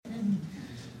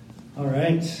All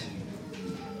right.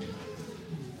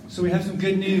 So we have some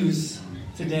good news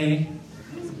today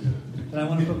that I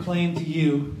want to proclaim to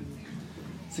you.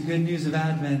 It's the good news of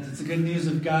Advent. It's the good news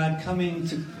of God coming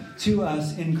to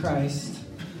us in Christ.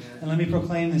 And let me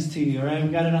proclaim this to you, all right? We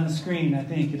got it on the screen, I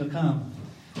think. It'll come.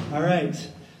 All right.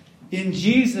 In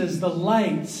Jesus, the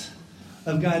light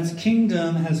of God's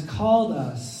kingdom has called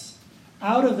us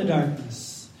out of the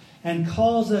darkness and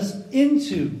calls us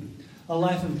into a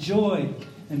life of joy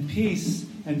and peace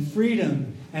and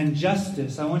freedom and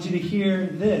justice. I want you to hear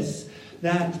this,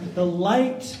 that the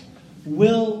light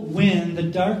will win, the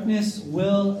darkness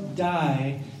will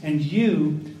die, and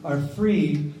you are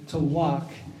free to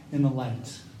walk in the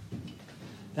light.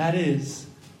 That is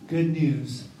good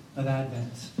news of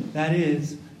Advent. That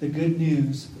is the good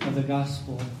news of the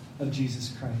gospel of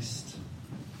Jesus Christ.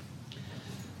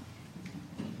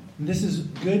 And this is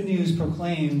good news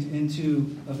proclaimed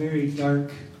into a very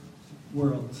dark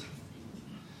world.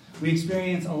 We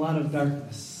experience a lot of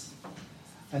darkness.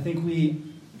 I think we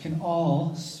can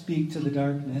all speak to the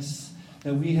darkness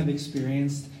that we have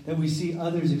experienced, that we see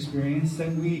others experience,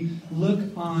 that we look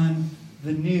on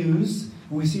the news,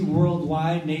 and we see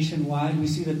worldwide, nationwide, we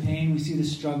see the pain, we see the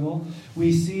struggle,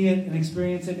 we see it and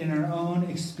experience it in our own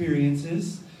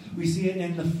experiences, we see it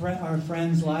in our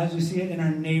friends' lives, we see it in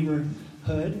our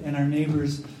neighborhood and our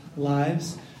neighbors'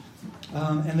 lives.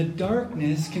 And the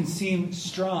darkness can seem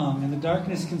strong, and the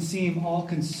darkness can seem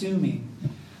all-consuming.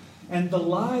 And the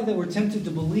lie that we're tempted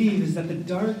to believe is that the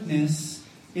darkness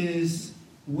is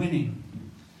winning.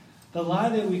 The lie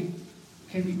that we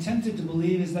can be tempted to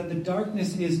believe is that the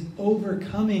darkness is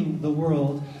overcoming the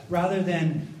world rather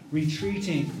than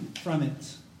retreating from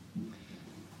it.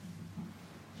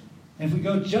 And if we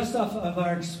go just off of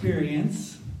our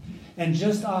experience and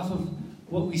just off of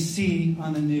what we see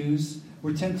on the news,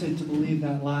 we're tempted to believe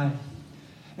that lie.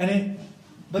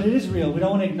 But it is real. We don't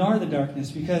want to ignore the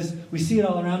darkness because we see it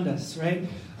all around us, right?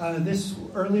 Last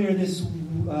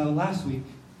week,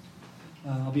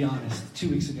 I'll be honest, 2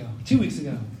 weeks ago,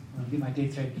 I'll get my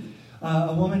dates right.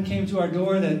 A woman came to our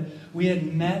door that we had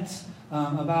met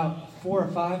about 4 or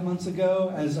 5 months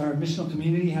ago as our missional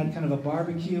community had kind of a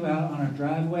barbecue out on our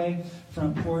driveway,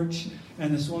 front porch.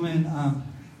 And this woman,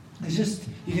 it's just,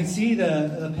 you can see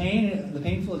the pain, the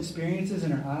painful experiences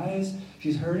in her eyes.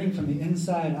 She's hurting from the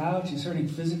inside out. She's hurting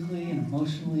physically and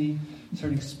emotionally. She's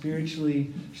hurting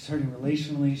spiritually. She's hurting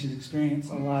relationally. She's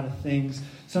experienced a lot of things.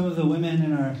 Some of the women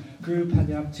in our group had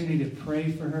the opportunity to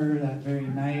pray for her that very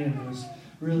night, and it was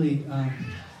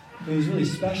really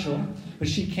special. But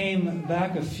she came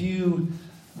back a few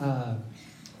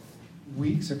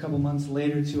weeks or a couple months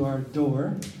later to our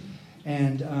door,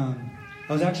 and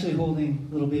I was actually holding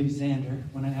little baby Xander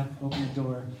when I opened the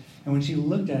door, and when she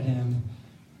looked at him,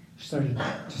 she started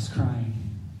just crying.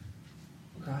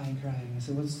 I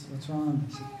said, what's wrong?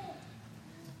 She said,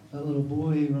 that little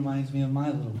boy reminds me of my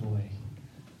little boy.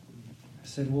 I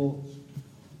said, well,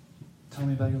 tell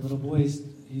me about your little boy.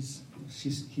 He's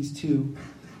 2,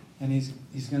 and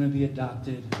he's going to be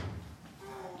adopted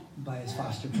by his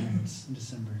foster parents in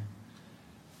December.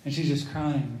 And she's just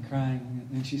crying.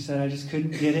 And she said, I just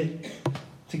couldn't get it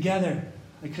together.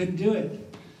 I couldn't do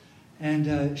it.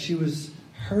 And she was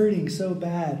hurting so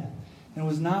bad. And it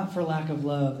was not for lack of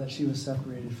love that she was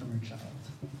separated from her child.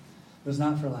 It was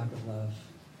not for lack of love.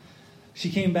 She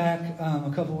came back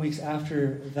a couple weeks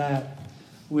after that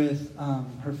with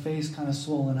her face kind of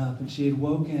swollen up. And she had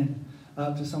woken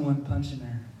up to someone punching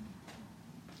her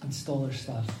and stole her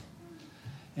stuff.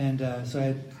 And so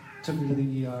I took her to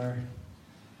the ER.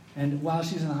 And while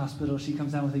she's in the hospital, she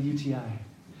comes down with a UTI.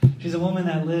 She's a woman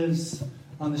that lives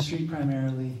on the street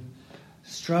primarily,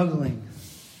 struggling.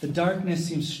 The darkness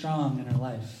seems strong in her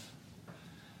life.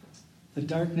 The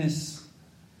darkness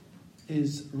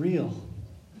is real.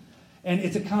 And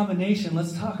it's a combination.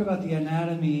 Let's talk about the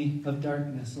anatomy of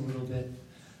darkness a little bit.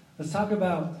 Let's talk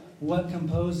about what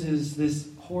composes this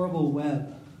horrible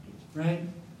web, right?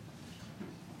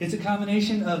 It's a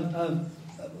combination of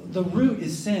the root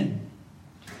is sin.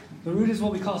 The root is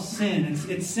what we call sin.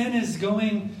 Sin is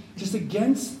going just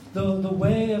against the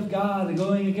way of God,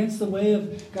 going against the way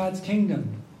of God's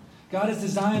kingdom. God has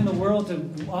designed the world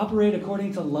to operate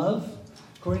according to love,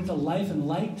 according to life and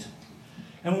light.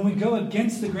 And when we go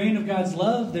against the grain of God's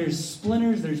love, there's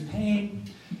splinters, there's pain,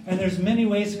 and there's many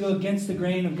ways to go against the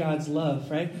grain of God's love,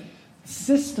 right?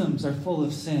 Systems are full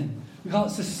of sin. We call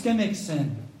it systemic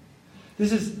sin.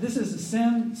 This is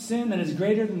sin that is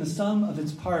greater than the sum of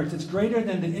its parts. It's greater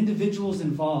than the individuals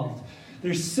involved.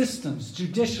 There's systems,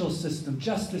 judicial system,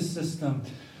 justice system,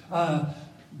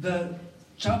 the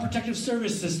Child Protective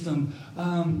Service system,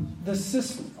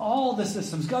 all the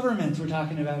systems, governments we're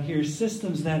talking about here,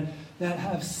 systems that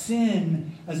have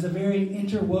sin as the very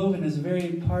interwoven, as a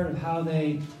very part of how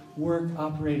they work,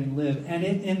 operate, and live. And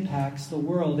it impacts the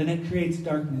world, and it creates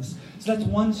darkness. So that's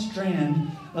one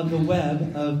strand of the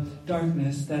web of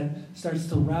darkness that starts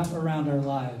to wrap around our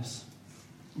lives.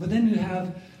 But then you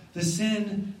have the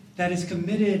sin that is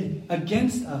committed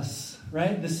against us,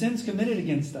 right? The sins committed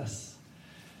against us.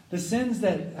 The sins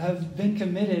that have been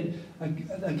committed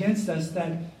against us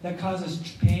that cause us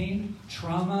pain,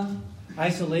 trauma,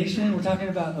 isolation. We're talking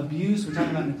about abuse. We're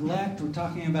talking about neglect. We're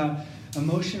talking about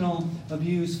emotional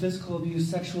abuse, physical abuse,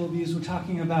 sexual abuse. We're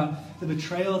talking about the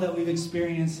betrayal that we've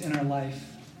experienced in our life.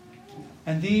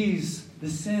 And the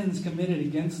sins committed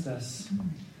against us,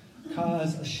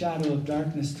 cause a shadow of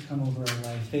darkness to come over our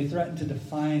life. They threaten to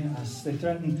define us. They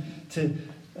threaten to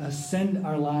send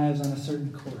our lives on a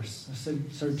certain course, a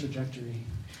certain trajectory.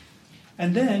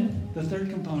 And then the third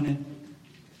component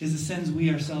is the sins we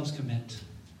ourselves commit.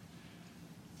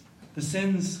 The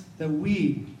sins that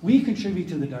we contribute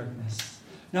to the darkness.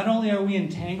 Not only are we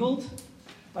entangled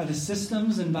by the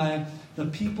systems and by the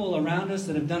people around us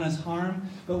that have done us harm,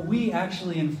 but we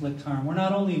actually inflict harm. We're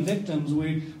not only victims,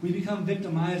 we become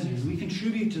victimizers. We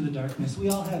contribute to the darkness. We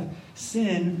all have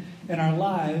sin in our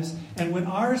lives, and when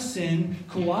our sin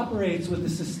cooperates with the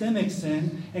systemic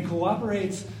sin and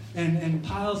cooperates and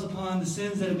piles upon the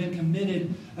sins that have been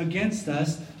committed against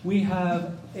us, we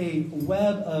have a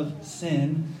web of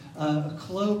sin, a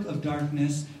cloak of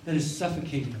darkness that is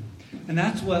suffocating. And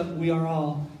that's what we are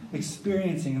all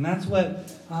experiencing. And that's what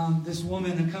this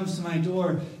woman who comes to my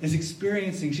door is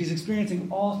experiencing. She's experiencing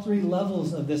all three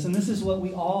levels of this. And this is what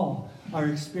we all are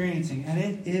experiencing. And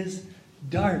it is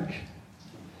dark.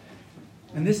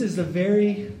 And this is the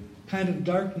very kind of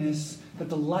darkness that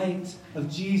the light of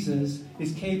Jesus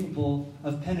is capable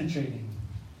of penetrating.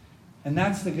 And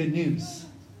that's the good news.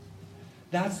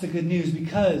 That's the good news,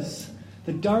 because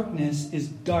the darkness is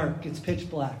dark. It's pitch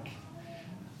black.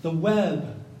 The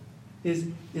web is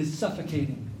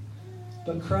suffocating.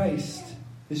 But Christ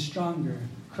is stronger.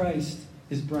 Christ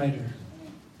is brighter.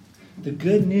 The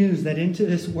good news that into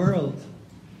this world,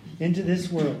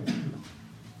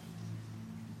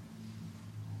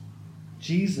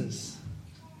 Jesus,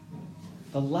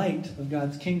 the light of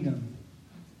God's kingdom,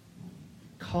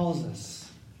 calls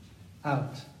us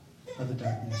out of the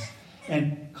darkness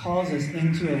and calls us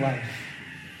into a life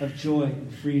of joy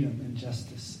and freedom and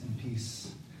justice and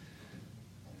peace.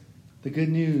 The good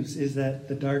news is that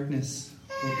the darkness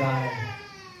will die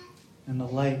and the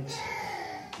light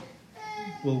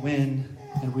will win,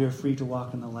 and we are free to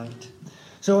walk in the light.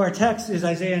 So our text is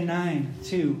Isaiah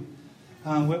 9:2,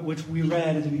 which we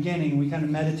read at the beginning. We kind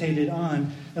of meditated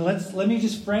on. And let me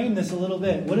just frame this a little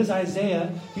bit. What is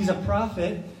Isaiah? He's a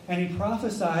prophet, and he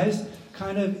prophesies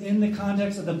kind of in the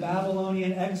context of the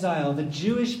Babylonian exile. The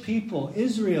Jewish people,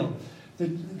 Israel,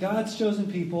 God's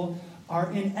chosen people,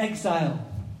 are in exile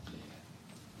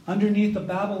underneath the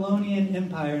Babylonian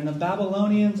Empire. And the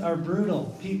Babylonians are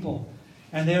brutal people.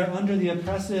 And they are under the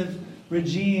oppressive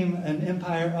regime and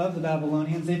empire of the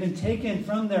Babylonians. They've been taken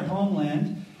from their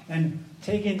homeland and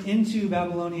taken into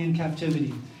Babylonian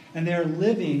captivity. And they are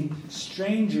living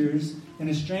strangers in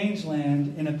a strange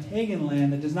land, in a pagan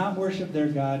land that does not worship their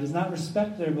God, does not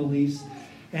respect their beliefs,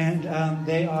 and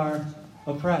they are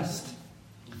oppressed.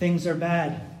 Things are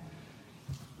bad.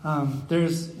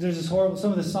 There's this horrible.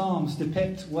 Some of the Psalms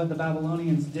depict what the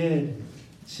Babylonians did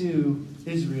to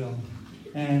Israel,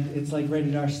 and it's like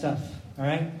rated R stuff. All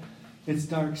right, it's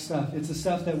dark stuff. It's the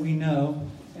stuff that we know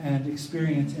and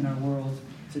experience in our world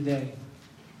today.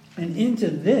 And into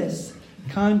this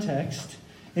context,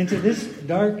 into this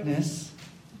darkness,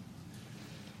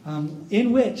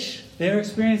 in which they're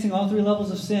experiencing all three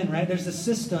levels of sin, right? There's the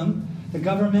system, the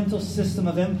governmental system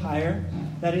of empire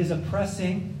that is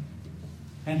oppressing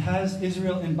and has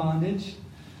Israel in bondage.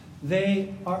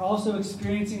 They are also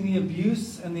experiencing the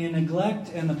abuse and the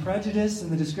neglect and the prejudice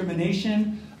and the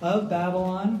discrimination of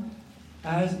Babylon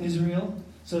as Israel.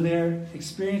 So they're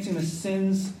experiencing the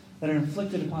sins that are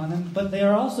inflicted upon them. But they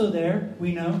are also there,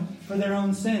 we know, for their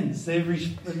own sins.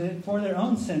 For their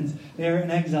own sins, they are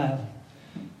in exile.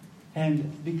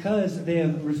 And because they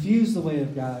have refused the way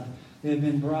of God, they have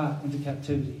been brought into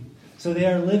captivity. So they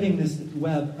are living this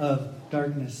web of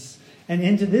darkness. And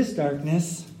into this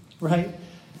darkness, right,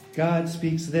 God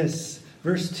speaks this.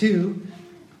 Verse 2,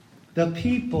 the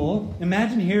people,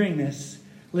 imagine hearing this,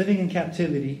 living in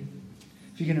captivity.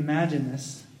 If you can imagine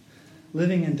this,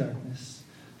 living in darkness.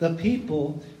 The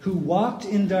people who walked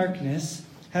in darkness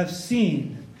have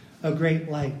seen a great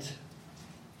light.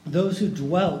 Those who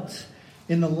dwelt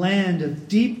In the land of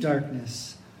deep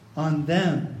darkness, on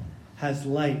them has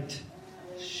light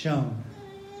shone.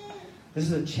 This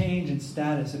is a change in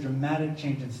status, a dramatic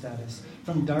change in status.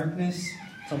 From darkness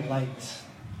to light.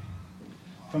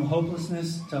 From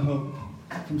hopelessness to hope.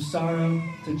 From sorrow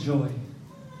to joy.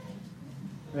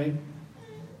 Right?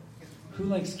 Who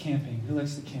likes camping? Who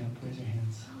likes to camp? Raise your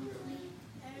hands.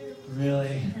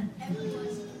 Really?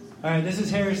 All right, this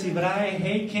is heresy, but I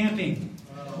hate camping.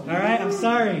 All right, I'm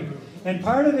sorry. And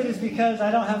part of it is because I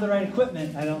don't have the right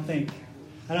equipment, I don't think.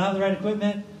 I don't have the right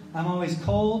equipment. I'm always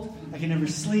cold. I can never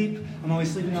sleep. I'm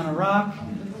always sleeping on a rock.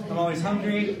 I'm always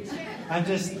hungry. I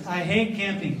hate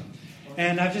camping.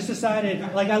 And I've just decided,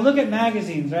 like I look at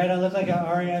magazines, right? I look like an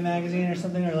REI magazine or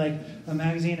something, or like a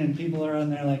magazine and people are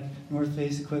on their like North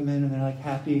Face equipment and they're like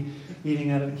happy eating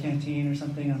out of a canteen or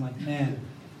something. And I'm like, man,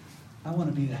 I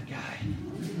want to be that guy.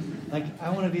 Like,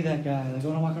 I want to be that guy. Like, I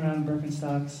want to walk around in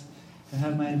Birkenstocks and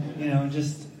have my, and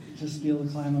just be able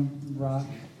to climb a rock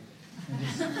and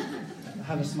just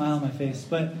have a smile on my face.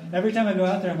 But every time I go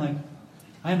out there, I'm like,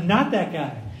 I'm not that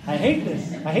guy. I hate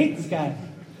this. I hate this guy.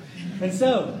 And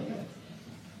so,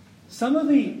 some of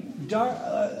the dark,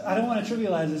 I don't want to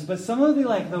trivialize this, but some of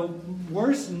the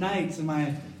worst nights in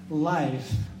my life,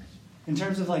 in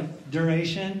terms of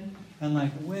duration, and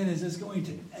when is this going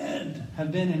to end,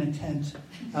 have been in a tent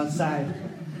outside.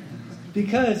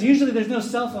 Because usually there's no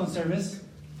cell phone service,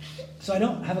 so I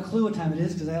don't have a clue what time it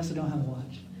is, because I also don't have a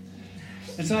watch.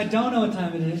 And so I don't know what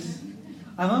time it is.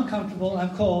 I'm uncomfortable,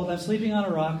 I'm cold, I'm sleeping on a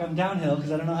rock, I'm downhill,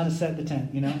 because I don't know how to set the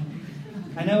tent,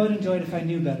 I know I would enjoy it if I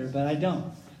knew better, but I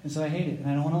don't. And so I hate it, and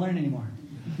I don't want to learn anymore.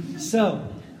 So,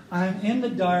 I'm in the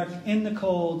dark, in the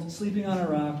cold, sleeping on a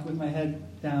rock with my head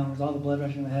down, with all the blood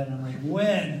rushing in my head, and I'm like,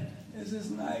 when is this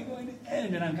night going to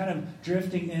end? And I'm kind of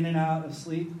drifting in and out of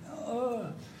sleep.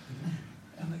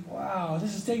 I'm like, wow,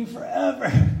 this is taking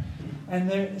forever.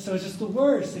 And so it's just the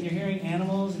worst. And you're hearing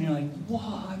animals, and you're like,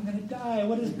 whoa, I'm going to die.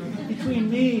 What is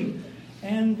between me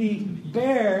and the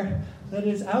bear that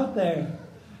is out there?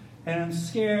 And I'm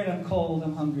scared, I'm cold,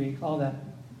 I'm hungry, all that.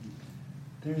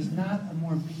 There's not a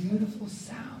more beautiful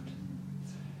sound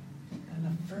than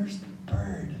the first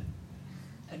bird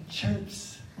that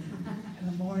chirps in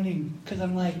the morning. Because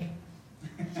I'm like,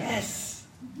 yes,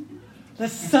 the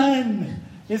sun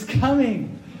is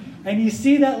coming. And you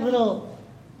see that little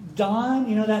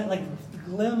dawn, that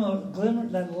glimmer,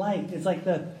 that light. It's like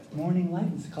the morning light.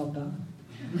 It's called dawn.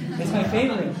 It's my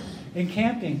favorite in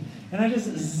camping. And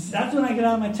that's when I get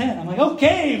out of my tent. I'm like,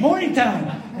 okay, morning time.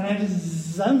 And I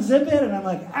just unzip it, and I'm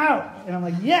like, out. And I'm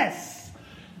like, yes,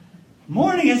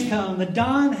 morning has come. The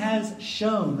dawn has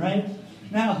shone, right?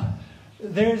 Now,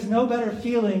 there's no better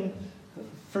feeling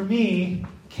for me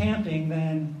camping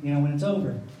than, when it's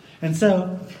over. And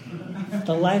so,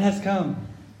 the light has come.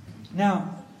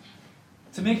 Now,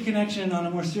 to make a connection on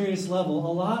a more serious level,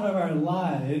 a lot of our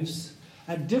lives,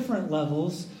 at different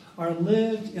levels, are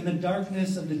lived in the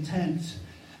darkness of the tent.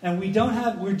 And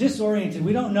we're disoriented.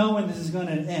 We don't know when this is going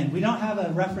to end. We don't have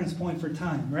a reference point for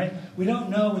time, right? We don't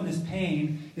know when this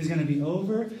pain is going to be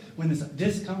over, when this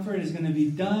discomfort is going to be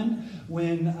done,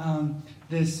 when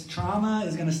this trauma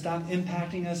is going to stop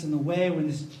impacting us in the way, when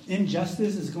this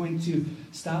injustice is going to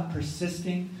stop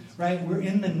persisting, right? We're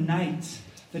in the night,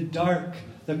 the dark,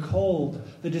 the cold,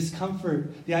 the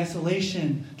discomfort, the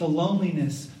isolation, the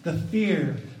loneliness, the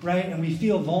fear, right? And we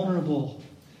feel vulnerable.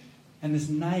 And this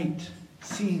night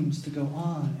seems to go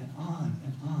on and on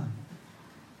and on.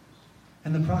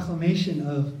 And the proclamation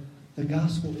of the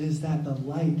gospel is that the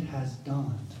light has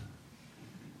dawned.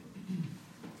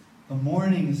 The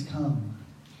morning has come.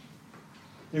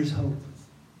 There's hope,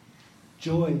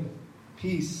 joy,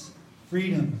 peace,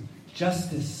 freedom,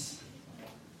 justice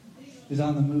is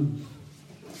on the move.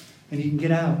 And you can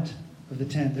get out of the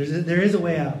tent. There is a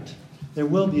way out. There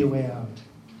will be a way out.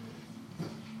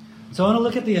 So I want to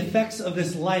look at the effects of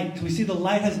this light. We see the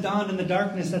light has dawned in the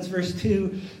darkness. That's verse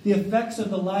 2. The effects of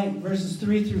the light, verses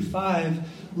 3 through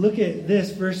 5. Look at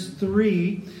this. Verse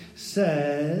 3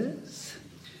 says,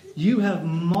 you have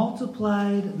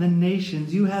multiplied the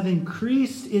nations. You have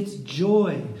increased its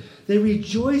joy. They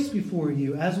rejoice before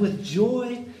you as with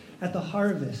joy at the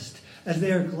harvest, as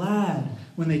they are glad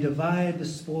when they divide the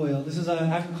spoil. This is an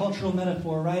agricultural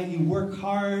metaphor, right? You work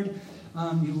hard.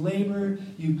 You labor,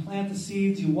 you plant the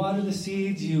seeds, you water the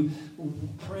seeds, you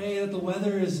pray that the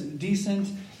weather is decent,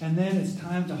 and then it's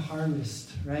time to harvest,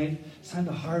 right? It's time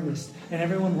to harvest. And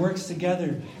everyone works together,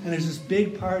 and there's this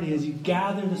big party as you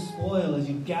gather the spoil, as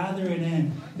you gather it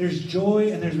in. There's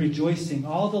joy and there's rejoicing.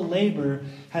 All the labor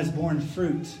has borne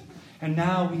fruit. And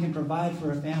now we can provide for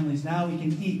our families. Now we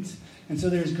can eat. And so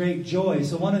there's great joy.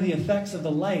 So one of the effects of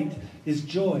the light is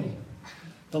joy.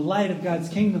 The light of God's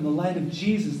kingdom, the light of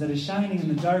Jesus that is shining in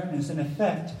the darkness, in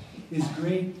effect, is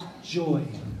great joy.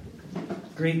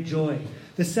 Great joy.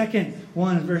 The second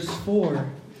one, verse 4.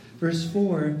 Verse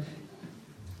 4,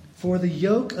 for the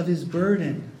yoke of his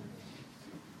burden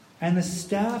and the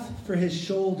staff for his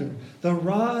shoulder, the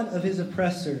rod of his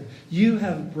oppressor, you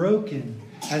have broken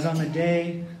as on the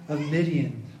day of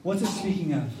Midian. What's it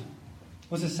speaking of?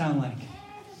 What's it sound like?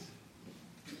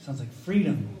 It sounds like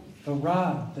freedom. The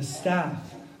rod, the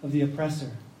staff of the oppressor.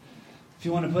 If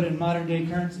you want to put it in modern day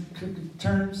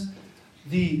terms,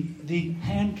 the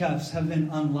handcuffs have been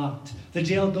unlocked. The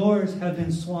jail doors have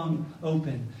been swung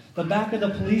open. The back of the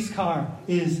police car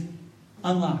is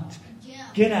unlocked.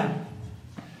 Get out.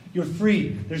 You're free.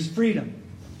 There's freedom.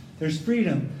 There's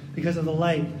freedom because of the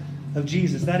light of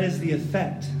Jesus. That is the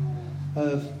effect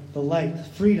of the light,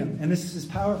 freedom. And this is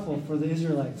powerful for the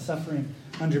Israelites suffering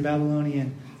under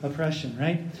Babylonian oppression,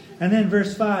 right? And then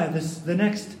verse 5, the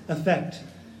next effect.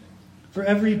 For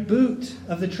every boot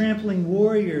of the trampling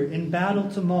warrior in battle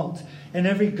tumult, and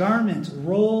every garment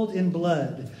rolled in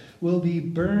blood will be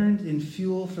burned in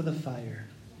fuel for the fire.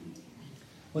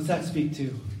 What's that speak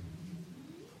to?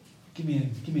 Give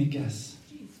me a guess.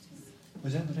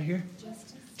 Was that what I hear?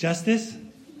 Justice.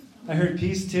 I heard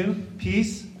peace too.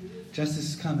 Peace.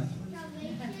 Justice is coming.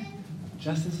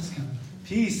 Justice is coming.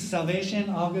 Peace, salvation,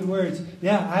 all good words.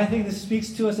 Yeah, I think this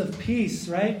speaks to us of peace,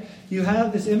 right? You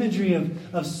have this imagery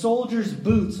of soldiers'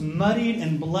 boots muddied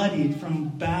and bloodied from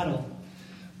battle.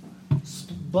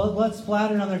 Blood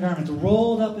splattered on their garments,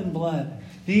 rolled up in blood.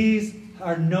 These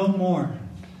are no more.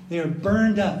 They are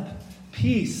burned up.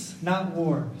 Peace, not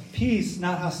war. Peace,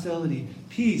 not hostility.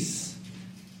 Peace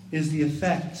is the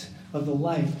effect of the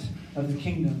light of the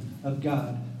kingdom of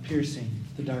God piercing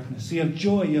the darkness. So you have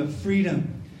joy, you have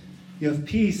freedom, you have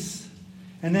peace.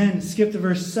 And then skip to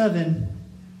verse 7.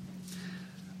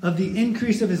 Of the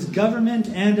increase of his government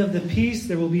and of the peace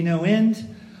there will be no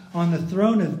end on the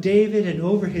throne of David and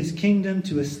over his kingdom,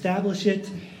 to establish it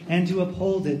and to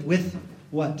uphold it with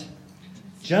what?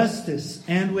 Justice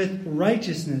and with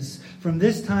righteousness from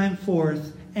this time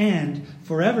forth and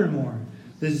forevermore.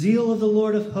 The zeal of the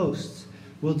Lord of hosts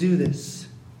will do this.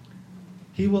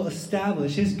 He will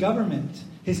establish his government.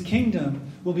 His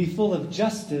kingdom will be full of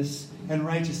justice and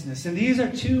righteousness. And these are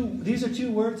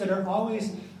two words that are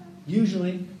always,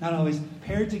 usually, not always,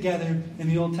 paired together in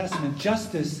the Old Testament.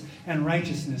 Justice and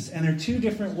righteousness. And they're two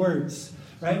different words,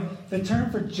 right? The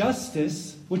term for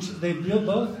justice, which they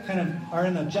both kind of are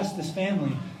in the justice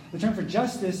family. The term for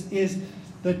justice is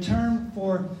the term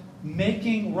for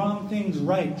making wrong things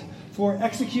right, for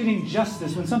executing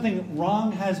justice. When something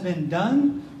wrong has been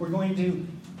done, we're going to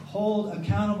hold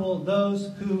accountable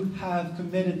those who have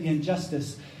committed the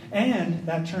injustice. And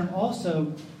that term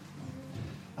also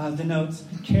denotes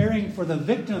caring for the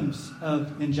victims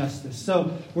of injustice.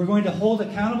 So we're going to hold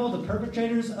accountable the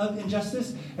perpetrators of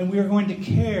injustice, and we are going to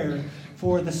care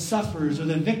for the sufferers or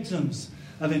the victims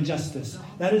of injustice.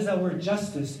 That is that word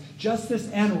justice. Justice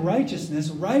and righteousness.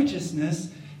 Righteousness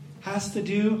has to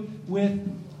do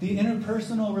with the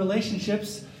interpersonal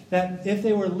relationships that if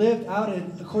they were lived out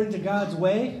according to God's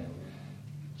way,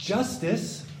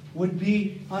 justice would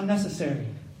be unnecessary.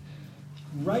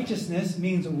 Righteousness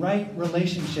means right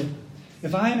relationship.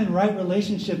 If I am in right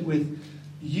relationship with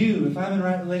you, if I'm in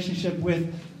right relationship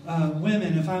with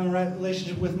women, if I'm in right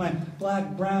relationship with my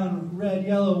black, brown, red,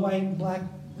 yellow, white, black,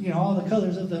 all the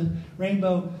colors of the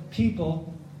rainbow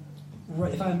people,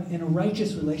 if I'm in a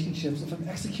righteous relationship, if I'm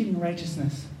executing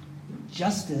righteousness,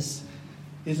 justice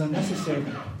is unnecessary.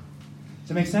 Does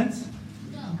that make sense?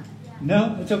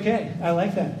 No, it's okay. I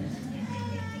like that.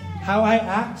 How I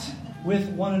act with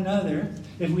one another,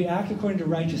 if we act according to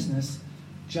righteousness,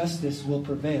 justice will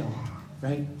prevail,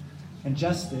 right? And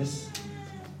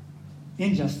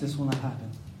injustice will not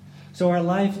happen. So our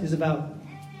life is about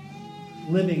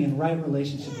living in right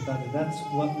relationship with others. That's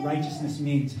what righteousness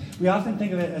means. We often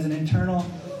think of it as an internal,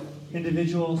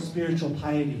 individual, spiritual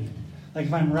piety. Like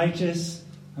if I'm righteous,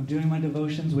 I'm doing my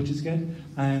devotions, which is good.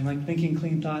 I'm thinking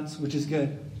clean thoughts, which is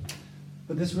good.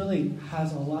 But this really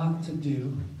has a lot to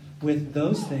do with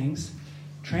those things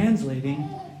translating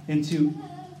into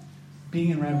being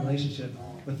in right relationship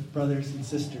with brothers and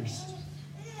sisters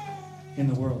in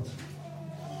the world.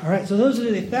 All right, so those are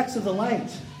the effects of the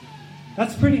light.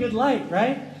 That's pretty good light,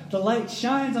 right? The light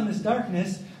shines on this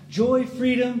darkness. Joy,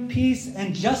 freedom, peace,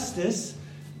 and justice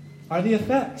are the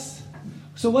effects.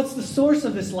 So what's the source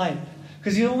of this light?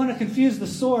 Because you don't want to confuse the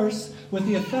source with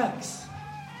the effects.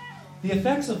 The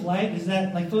effects of light is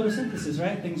that, like photosynthesis,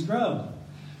 right? Things grow.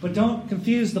 But don't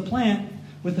confuse the plant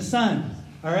with the sun.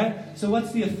 All right? So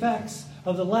what's the effects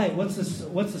of the light. What's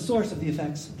the source of the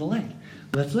effects of the light?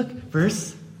 Let's look.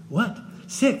 Verse what?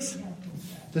 6.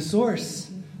 The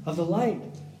source of the light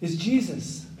is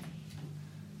Jesus.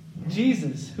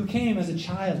 Jesus, who came as a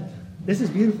child. This is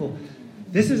beautiful.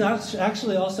 This is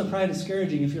actually also probably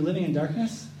discouraging if you're living in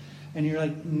darkness and you're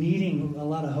like needing a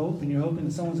lot of hope and you're hoping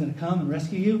that someone's going to come and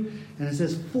rescue you. And it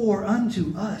says, for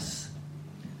unto us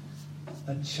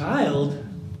a child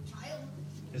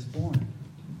is born.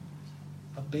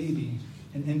 A baby,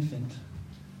 an infant,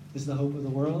 is the hope of the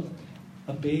world.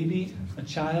 A baby, a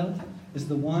child, is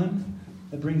the one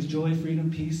that brings joy, freedom,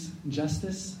 peace, and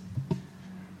justice.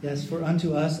 Yes, for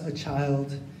unto us a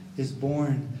child is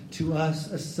born. To us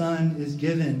a son is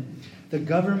given. The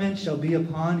government shall be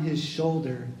upon his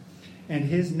shoulder, and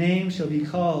his name shall be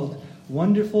called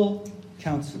Wonderful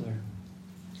Counselor,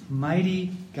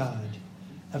 Mighty God,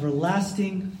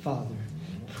 Everlasting Father,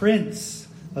 Prince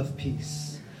of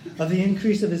Peace. Of the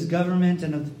increase of his government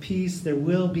and of the peace there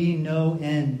will be no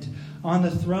end. On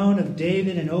the throne of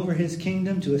David and over his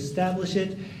kingdom, to establish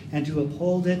it and to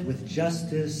uphold it with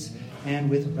justice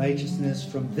and with righteousness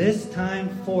from this time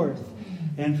forth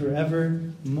and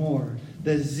forevermore.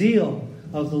 The zeal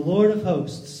of the Lord of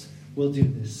hosts will do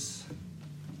this.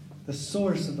 The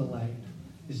source of the light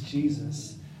is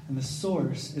Jesus, and the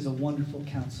source is a wonderful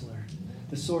counselor,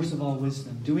 the source of all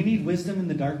wisdom. Do we need wisdom in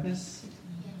the darkness?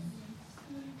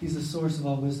 He's the source of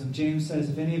all wisdom. James says,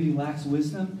 if any of you lacks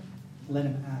wisdom, let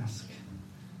him ask.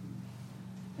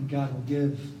 And God will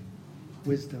give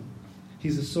wisdom.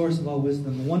 He's the source of all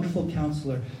wisdom, the wonderful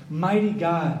counselor, mighty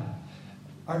God.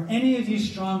 Are any of you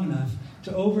strong enough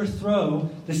to overthrow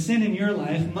the sin in your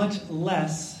life, much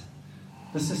less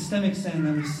the systemic sin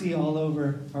that we see all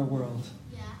over our world?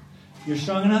 Yeah. You're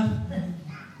strong enough?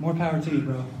 More power to you,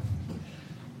 bro.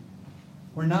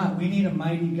 We're not. We need a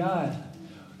mighty God.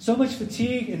 So much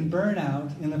fatigue and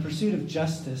burnout in the pursuit of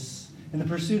justice, in the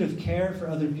pursuit of care for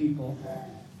other people,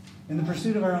 in the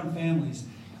pursuit of our own families.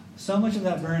 So much of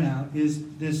that burnout is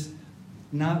this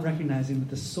not recognizing that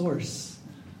the source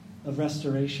of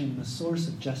restoration, the source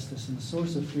of justice, and the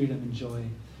source of freedom and joy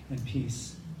and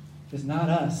peace is not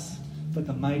us, but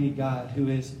the mighty God who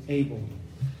is able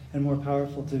and more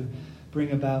powerful to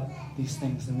bring about these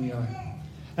things than we are.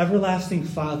 Everlasting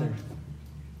Father.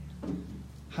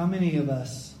 How many of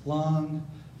us long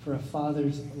for a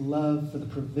father's love, for the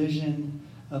provision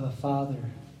of a father?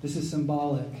 This is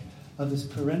symbolic of this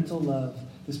parental love,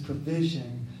 this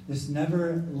provision, this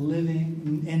never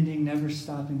living, ending, never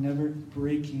stopping, never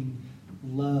breaking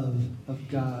love of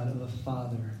God, of a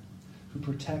Father who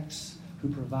protects, who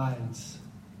provides,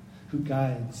 who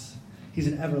guides. He's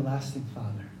an everlasting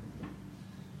Father.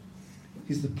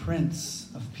 He's the Prince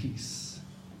of Peace.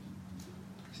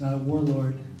 He's not a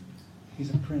warlord. He's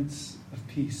a Prince of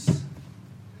Peace.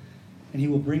 And he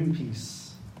will bring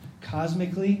peace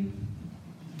cosmically,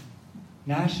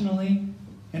 nationally,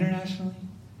 internationally,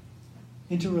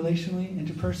 interrelationally,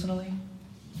 interpersonally.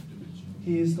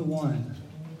 He is the one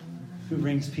who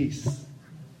brings peace.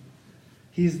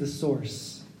 He is the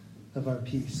source of our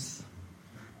peace.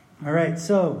 All right,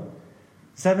 so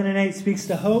 7 and 8 speaks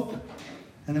to hope,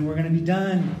 and then we're going to be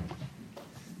done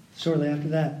shortly after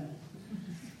that.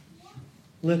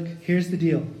 Look, here's the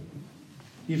deal.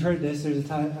 You've heard this. There's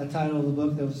a title of the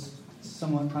book that was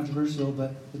somewhat controversial,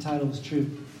 but the title was true.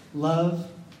 Love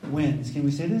wins. Can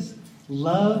we say this?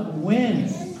 Love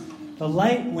wins. The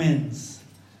light wins.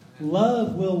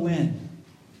 Love will win.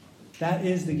 That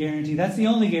is the guarantee. That's the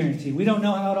only guarantee. We don't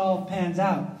know how it all pans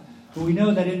out, but we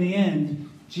know that in the end,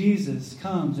 Jesus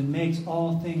comes and makes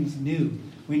all things new.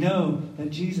 We know that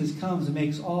Jesus comes and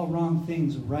makes all wrong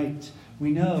things right.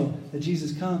 We know that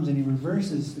Jesus comes and he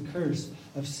reverses the curse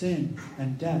of sin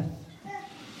and death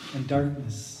and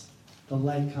darkness. The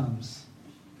light comes.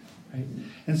 Right?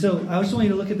 And so I just want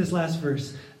you to look at this last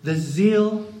verse. The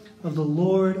zeal of the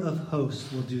Lord of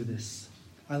hosts will do this.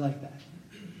 I like that.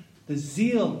 The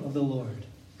zeal of the Lord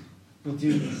will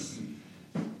do this.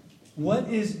 What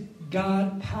is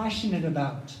God passionate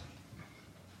about?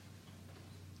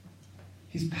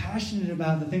 He's passionate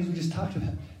about the things we just talked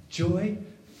about. Joy,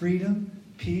 freedom,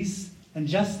 peace, and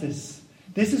justice.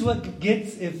 This is what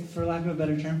gets, if for lack of a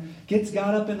better term, gets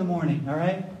God up in the morning, all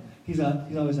right? He's up.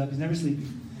 He's always up. He's never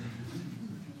sleeping.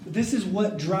 But this is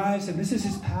what drives him. This is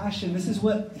his passion. This is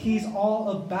what he's all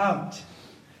about.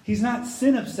 He's not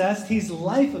sin-obsessed. He's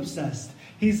life-obsessed.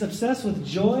 He's obsessed with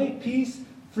joy, peace,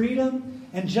 freedom,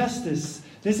 and justice.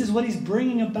 This is what he's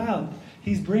bringing about.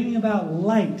 He's bringing about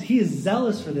light. He is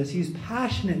zealous for this. He's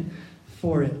passionate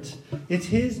for it. It's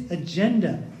his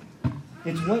agenda.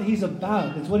 It's what he's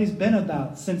about. It's what he's been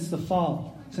about since the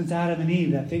fall, since Adam and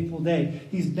Eve, that fateful day.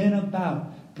 He's been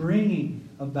about bringing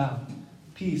about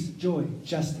peace, joy,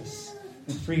 justice,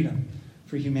 and freedom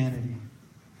for humanity.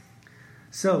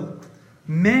 So,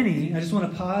 I just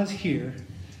want to pause here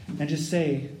and just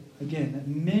say, again, that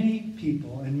many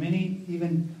people, and many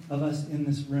even of us in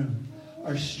this room,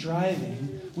 are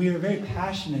striving. We are very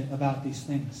passionate about these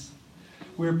things.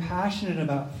 We're passionate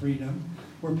about freedom.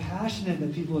 We're passionate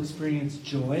that people experience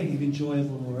joy, even joy of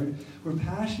the Lord. We're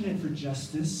passionate for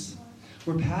justice.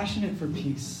 We're passionate for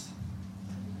peace.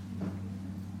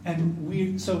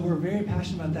 And so we're very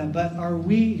passionate about that. But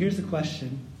here's the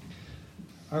question,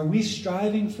 are we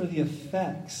striving for the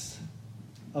effects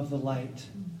of the light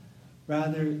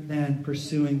rather than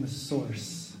pursuing the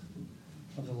source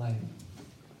of the light?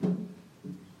 Does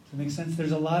that make sense?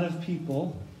 There's a lot of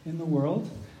people in the world.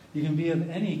 You can be of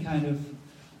any kind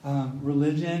of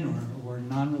religion or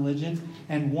non-religion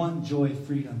and want joy,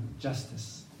 freedom,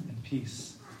 justice, and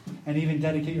peace, and even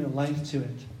dedicate your life to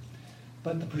it.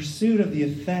 But the pursuit of the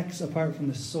effects apart from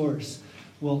the source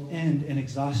will end in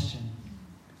exhaustion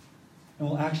and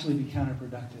will actually be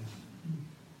counterproductive.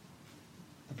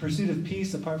 The pursuit of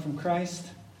peace apart from Christ,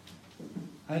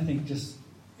 I think, just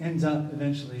ends up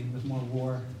eventually with more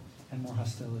war and more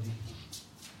hostility.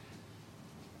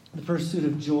 The pursuit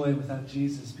of joy without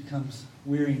Jesus becomes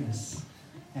weariness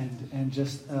and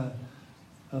just a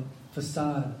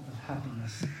facade of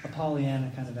happiness, a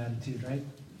Pollyanna kind of attitude, right?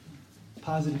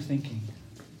 Positive thinking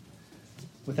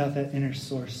without that inner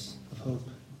source of hope.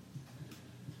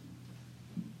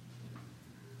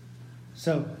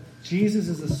 So, Jesus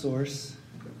is the source,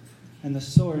 and the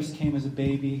source came as a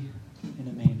baby in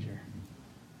a manger.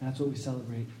 And that's what we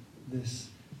celebrate this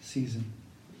season.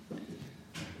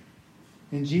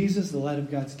 In Jesus, the light of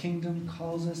God's kingdom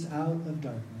calls us out of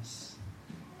darkness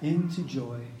into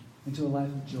joy, into a life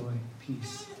of joy,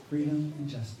 peace, freedom, and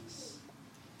justice.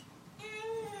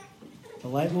 The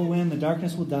light will win, the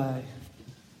darkness will die,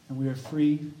 and we are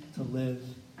free to live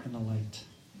in the light,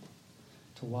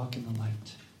 to walk in the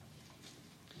light.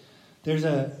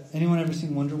 Anyone ever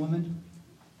seen Wonder Woman?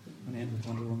 I'm going to end with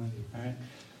Wonder Woman, all right?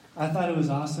 I thought it was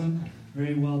awesome,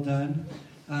 very well done,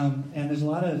 and there's a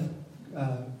lot of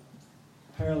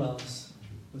parallels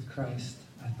with Christ,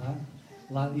 I thought.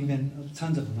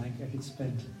 Tons of them. I could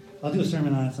I'll do a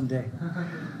sermon on it someday.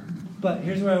 But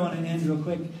here's where I want to end real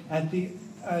quick.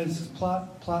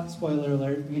 Plot spoiler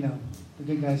alert, the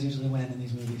good guys usually win in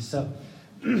these movies. So,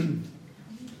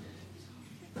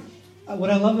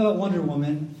 what I love about Wonder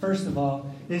Woman, first of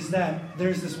all, is that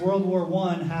there's this World War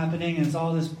I happening, and it's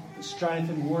all this strife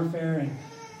and warfare and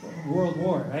world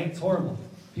war, right? It's horrible.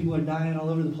 People are dying all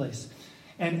over the place.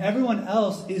 And everyone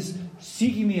else is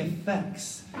seeking the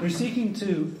effects. They're seeking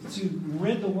to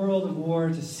rid the world of war,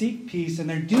 to seek peace, and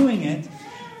they're doing it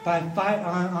by fight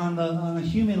on a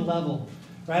human level,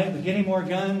 right? But getting more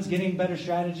guns, getting better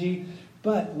strategy.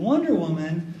 But Wonder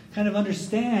Woman kind of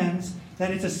understands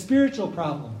that it's a spiritual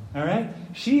problem, all right?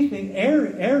 She thinks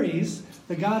Ares,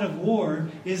 the god of war,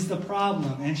 is the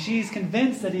problem, and she's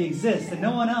convinced that he exists, and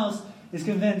no one else is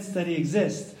convinced that he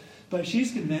exists. But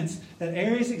she's convinced that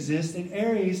Ares exists, and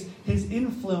Ares, his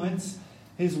influence,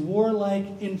 his warlike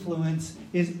influence,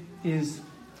 is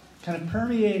kind of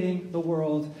permeating the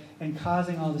world and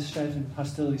causing all this strife and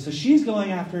hostility. So she's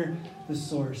going after the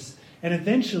source. And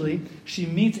eventually, she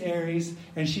meets Ares,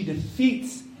 and she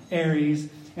defeats Ares,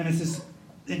 and it's this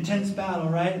intense battle,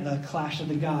 right? The clash of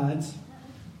the gods.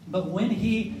 But when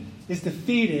he is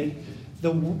defeated,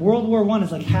 the World War I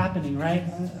is like happening, right?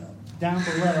 Down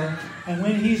below. And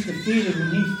when he's defeated,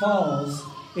 when he falls,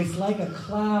 it's like a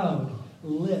cloud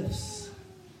lifts.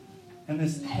 And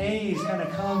this haze kind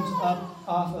of comes up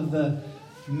off of the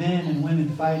men and women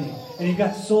fighting. And you've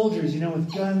got soldiers,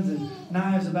 with guns and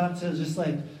knives about to just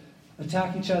like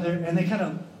attack each other. And they kind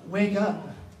of wake up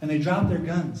and they drop their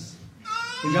guns.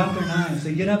 They drop their knives.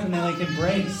 They get up and they like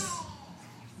embrace.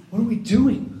 What are we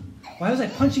doing? Why was I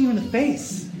punching you in the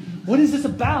face? What is this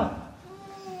about?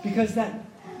 Because that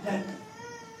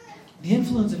the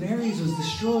influence of Ares was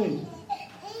destroyed.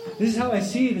 This is how I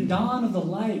see the dawn of the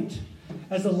light.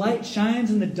 As the light shines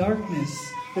in the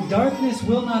darkness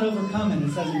will not overcome it,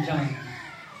 it says in John.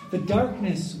 The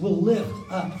darkness will lift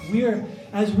up.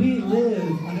 As we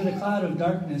live under the cloud of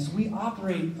darkness, we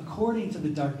operate according to the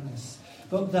darkness.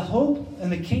 But the hope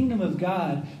and the kingdom of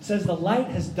God says the light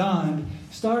has dawned.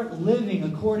 Start living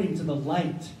according to the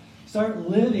light. Start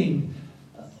living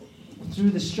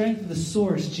through the strength of the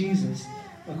source, Jesus,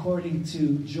 according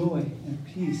to joy and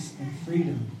peace and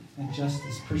freedom and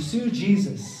justice. Pursue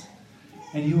Jesus,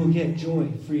 and you will get joy,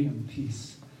 freedom,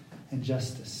 peace, and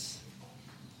justice.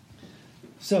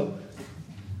 So,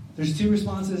 there's two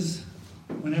responses.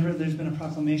 Whenever there's been a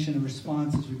proclamation, a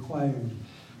response is required.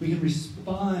 We can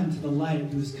respond to the light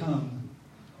who has come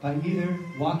by either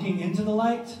walking into the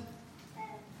light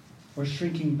or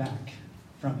shrinking back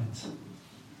from it.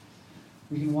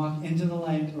 We can walk into the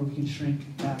light or we can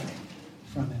shrink back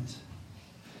from it.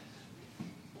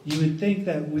 You would think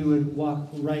that we would walk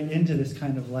right into this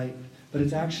kind of light, but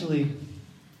it's actually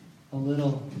a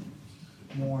little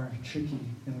more tricky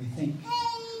than we think.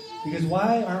 Because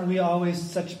why aren't we always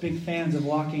such big fans of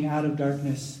walking out of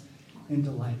darkness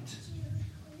into light?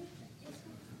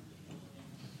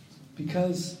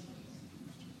 Because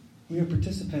we are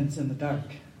participants in the dark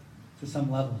to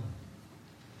some level.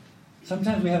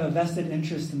 Sometimes we have a vested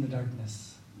interest in the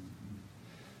darkness,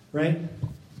 right?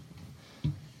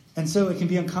 And so it can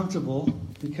be uncomfortable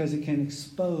because it can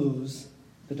expose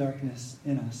the darkness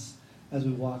in us as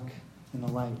we walk in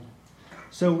the light.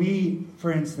 So we,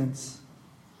 for instance,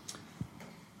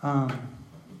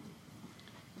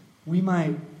 we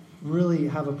might really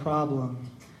have a problem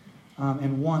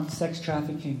and want sex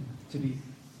trafficking to be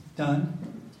done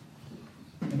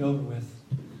and over with,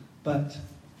 but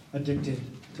addicted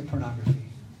to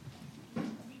pornography,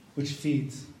 which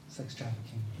feeds sex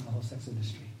trafficking and the whole sex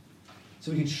industry.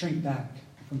 So we can shrink back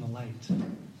from the light.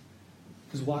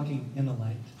 Because walking in the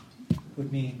light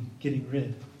would mean getting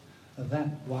rid of that,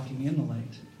 walking in the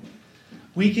light.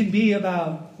 We can be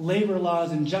about labor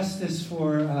laws and justice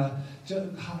for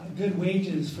good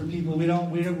wages for people. No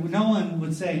one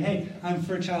would say, hey, I'm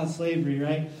for child slavery,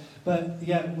 right? But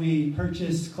yet we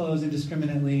purchase clothes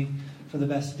indiscriminately for the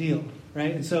best deal,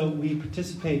 right? And so we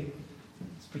participate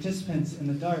as participants in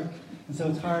the dark. And so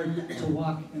it's hard to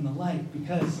walk in the light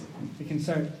because it can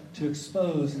start to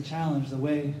expose and challenge the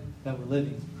way that we're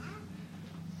living.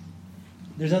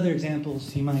 There's other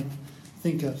examples you might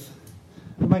think of.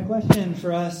 But my question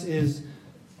for us is,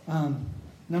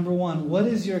 number one, what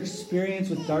is your experience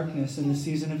with darkness in the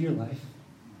season of your life?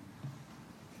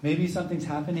 Maybe something's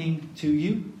happening to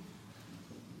you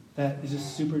that is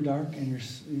just super dark and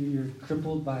you're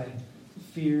crippled by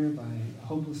fear, by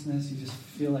hopelessness. You just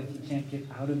feel like you can't get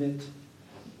out of it,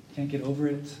 can't get over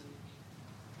it.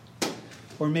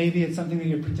 Or maybe it's something that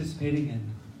you're participating in.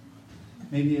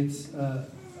 Maybe it's a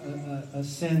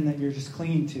sin that you're just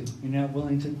clinging to. You're not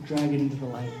willing to drag it into the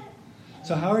light.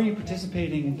 So how are you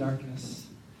participating in darkness?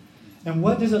 And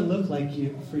what does it look like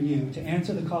for you to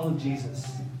answer the call of Jesus?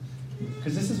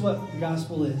 Because this is what the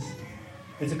gospel is.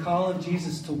 It's a call of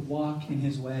Jesus to walk in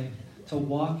his way, to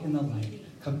walk in the light,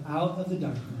 come out of the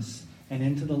darkness and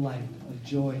into the light of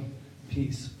joy,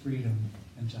 peace, freedom,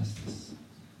 and justice.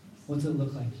 What's it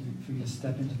look like for you to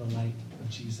step into the light of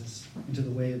Jesus, into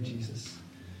the way of Jesus?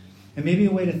 And maybe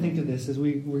a way to think of this as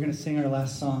we're going to sing our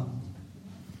last song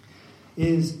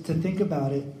is to think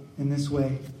about it in this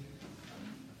way.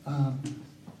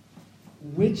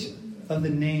 Which of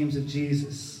the names of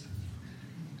Jesus,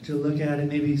 to look at it,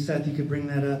 maybe Seth, you could bring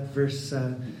that up, verse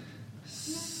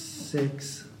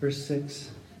 6.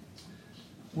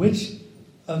 Which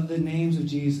of the names of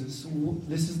Jesus,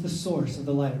 this is the source of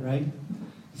the light, right?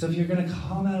 So if you're going to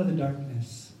come out of the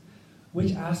darkness,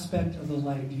 which aspect of the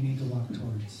light do you need to walk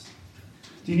towards?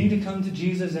 Do you need to come to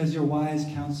Jesus as your wise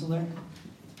counselor?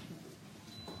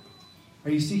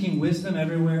 Are you seeking wisdom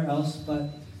everywhere else but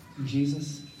in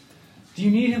Jesus? Do you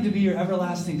need him to be your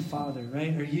everlasting Father,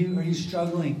 right? Are you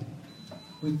struggling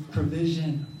with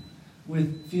provision,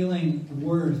 with feeling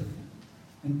worth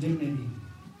and dignity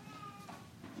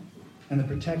and the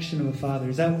protection of a father?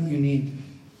 Is that what you need?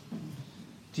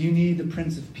 Do you need the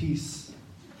Prince of Peace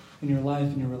in your life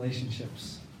and your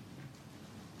relationships?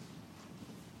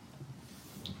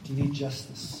 Do you need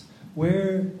justice?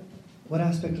 What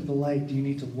aspect of the light do you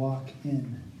need to walk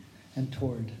in and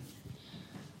toward?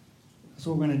 That's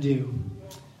what we're going to do.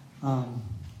 I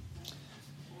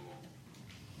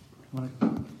want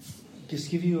to just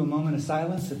give you a moment of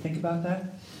silence to think about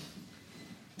that.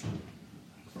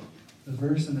 The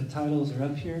verse and the titles are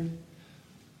up here.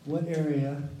 What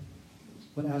area,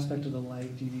 what aspect of the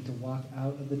light do you need to walk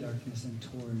out of the darkness and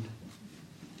toward?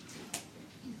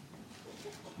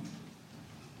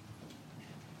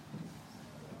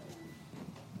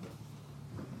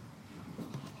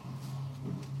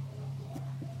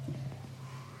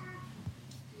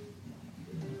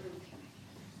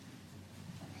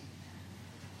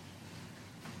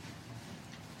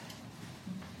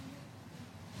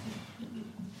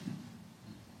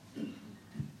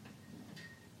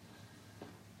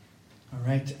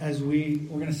 Right, as we're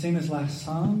going to sing this last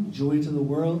song, Joy to the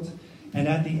World, and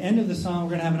at the end of the song,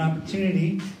 we're going to have an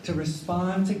opportunity to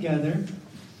respond together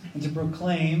and to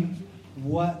proclaim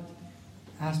what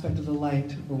aspect of the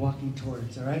light we're walking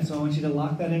towards, all right? So I want you to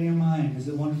lock that in your mind. Is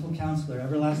it Wonderful Counselor,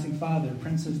 Everlasting Father,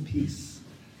 Prince of Peace?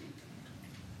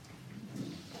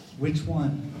 Which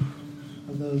one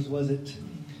of those was it?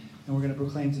 And we're going to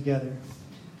proclaim together.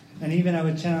 And even I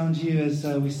would challenge you as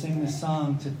we sing this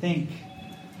song to think,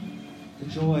 the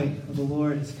joy of the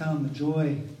Lord has come. The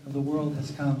joy of the world has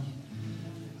come.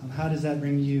 How does that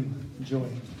bring you joy?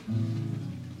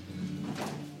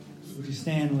 Would you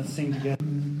stand? Let's sing together.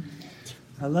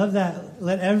 I love that.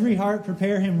 Let every heart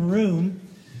prepare him room.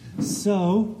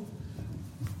 So,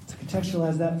 to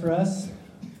contextualize that for us,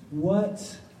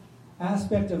 what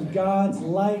aspect of God's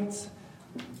light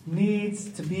needs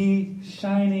to be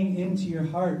shining into your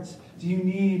heart? Do you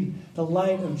need the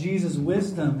light of Jesus'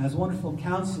 wisdom as wonderful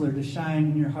counselor to shine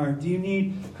in your heart? Do you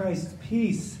need Christ's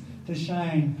peace to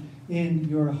shine in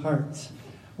your heart?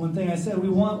 One thing I said, we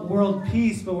want world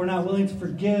peace, but we're not willing to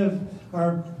forgive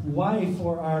our wife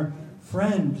or our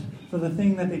friend for the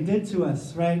thing that they did to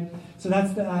us, right? So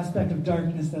that's the aspect of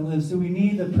darkness that lives. So we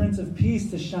need the Prince of Peace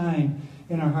to shine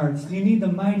in our hearts. Do you need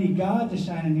the mighty God to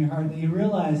shine in your heart, that you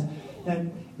realize that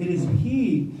it is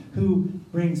He who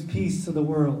brings peace to the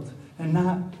world and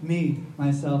not me,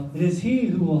 myself? It is He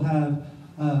who will have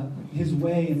His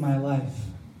way in my life.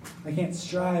 I can't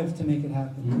strive to make it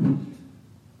happen.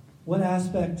 What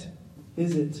aspect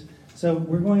is it? So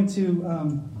we're going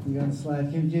to, we got a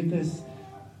slide. Can you get this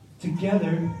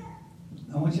together?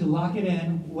 I want you to lock it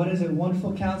in. What is it?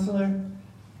 Wonderful Counselor,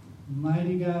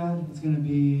 Mighty God. It's going to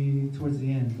be towards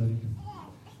the end, buddy.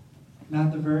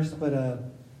 Not the verse, but a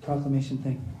proclamation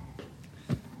thing.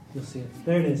 You'll see it.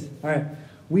 There it is. All right.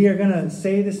 We are going to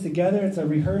say this together. It's a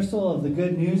rehearsal of the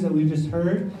good news that we just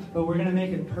heard, but we're going to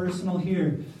make it personal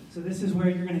here. So this is where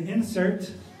you're going to insert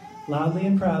loudly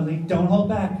and proudly. Don't hold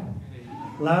back.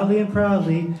 Loudly and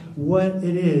proudly what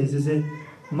it is. Is it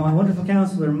my wonderful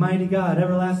Counselor, mighty God,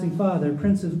 everlasting Father,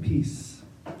 Prince of Peace?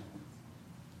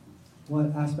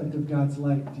 What aspect of God's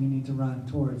light do you need to run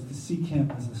towards to seek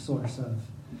Him as the source of?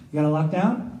 You got it locked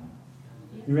down?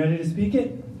 You ready to speak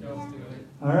it?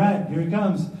 All right, here it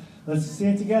comes. Let's say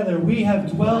it together. We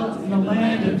have dwelt in the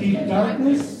land of deep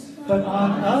darkness, but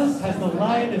on us has the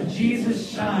light of Jesus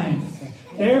shined.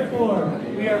 Therefore,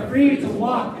 we are free to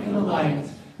walk in the light.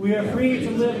 We are free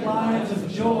to live lives of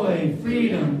joy,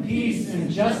 freedom, peace, and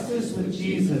justice with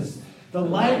Jesus. The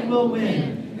light will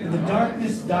win, and the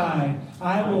darkness die.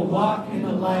 I will walk in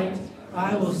the light.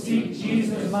 I will seek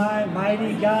Jesus, my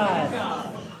mighty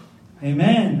God.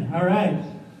 Amen. All right.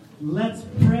 Let's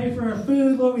pray for our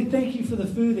food. Lord, we thank you for the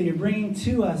food that you're bringing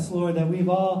to us, Lord, that we've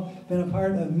all been a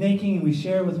part of making, and we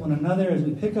share with one another as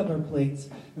we pick up our plates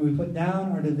and we put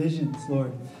down our divisions,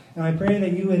 Lord. And I pray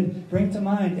that you would bring to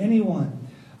mind anyone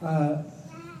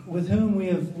with whom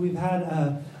we've had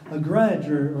a grudge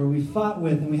or we fought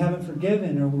with and we haven't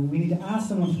forgiven, or we need to ask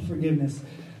someone for forgiveness.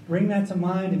 Bring that to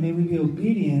mind, and may we be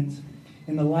obedient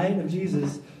in the light of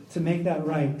Jesus to make that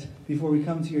right before we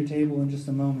come to your table in just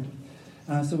a moment.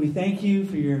 So we thank you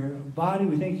for your body.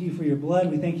 We thank you for your blood.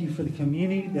 We thank you for the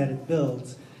community that it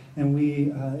builds. And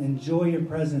we enjoy your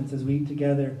presence as we eat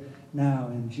together now.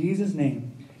 In Jesus'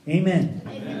 name, amen.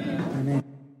 Amen. Amen.